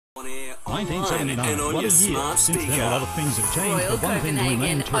1979. What a year. Since then, a lot of things have changed, Royal but one thing Copenhagen,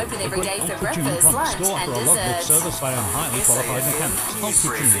 remains true. open The every great day for Alt Kitchen breakfast, front lunch store and for a logbook desserts. service by our highly qualified mechanics. Alt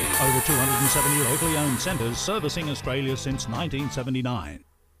Kitchen, over 270 locally owned centres servicing Australia since 1979.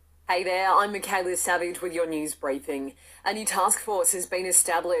 Hey there, I'm Mikayla Savage with your news briefing. A new task force has been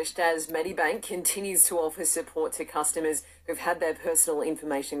established as Medibank continues to offer support to customers who've had their personal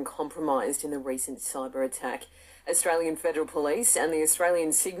information compromised in the recent cyber attack. Australian Federal Police and the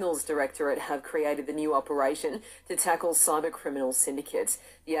Australian Signals Directorate have created the new operation to tackle cyber criminal syndicates.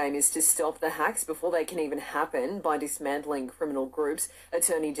 The aim is to stop the hacks before they can even happen by dismantling criminal groups.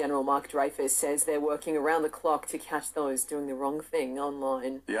 Attorney General Mark Dreyfus says they're working around the clock to catch those doing the wrong thing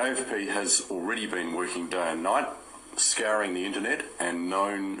online. The AFP has already been working day and night, scouring the internet and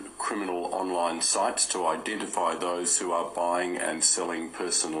known criminal online sites to identify those who are buying and selling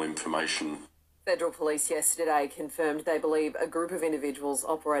personal information. Federal Police yesterday confirmed they believe a group of individuals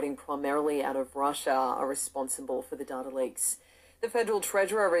operating primarily out of Russia are responsible for the data leaks. The Federal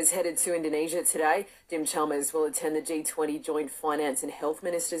Treasurer is headed to Indonesia today. Jim Chalmers will attend the G20 Joint Finance and Health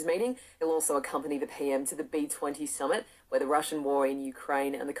Ministers meeting. He'll also accompany the PM to the B20 summit, where the Russian war in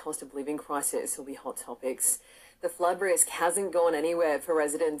Ukraine and the cost of living crisis will be hot topics. The flood risk hasn't gone anywhere for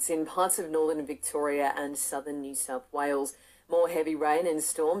residents in parts of northern Victoria and southern New South Wales. More heavy rain and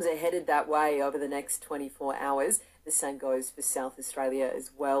storms are headed that way over the next 24 hours. The same goes for South Australia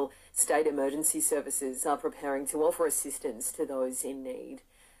as well. State emergency services are preparing to offer assistance to those in need.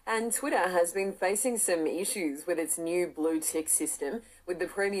 And Twitter has been facing some issues with its new blue tick system, with the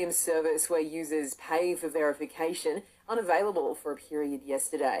premium service where users pay for verification unavailable for a period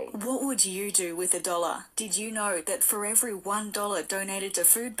yesterday. What would you do with $1? Did you know that for every $1 donated to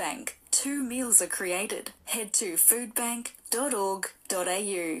Food Bank, 2 meals are created? Head to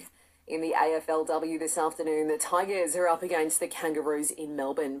foodbank.org.au. In the AFLW this afternoon, the Tigers are up against the Kangaroos in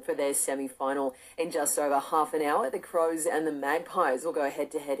Melbourne for their semi-final. In just over half an hour, the Crows and the Magpies will go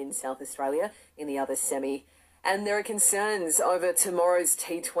head-to-head in South Australia in the other semi. And there are concerns over tomorrow's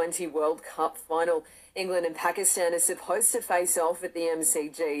T20 World Cup final. England and Pakistan are supposed to face off at the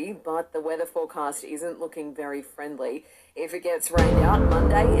MCG, but the weather forecast isn't looking very friendly. If it gets rained out,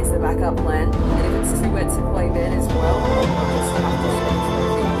 Monday is the backup plan, and if it's too wet to play then as well, we'll just have to switch.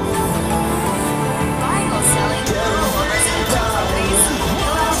 Buying or selling rural or residential properties,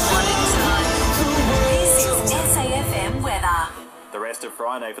 you'll have one in time. This is SAFM weather. The rest of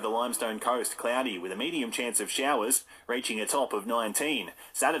Friday for the Limestone coast, cloudy with a medium chance of showers, reaching a top of 19.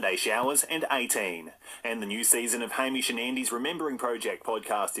 Saturday showers and 18. And the new season of Hamish and Andy's Remembering Project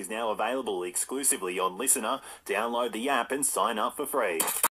podcast is now available exclusively on Listener. Download the app and sign up for free.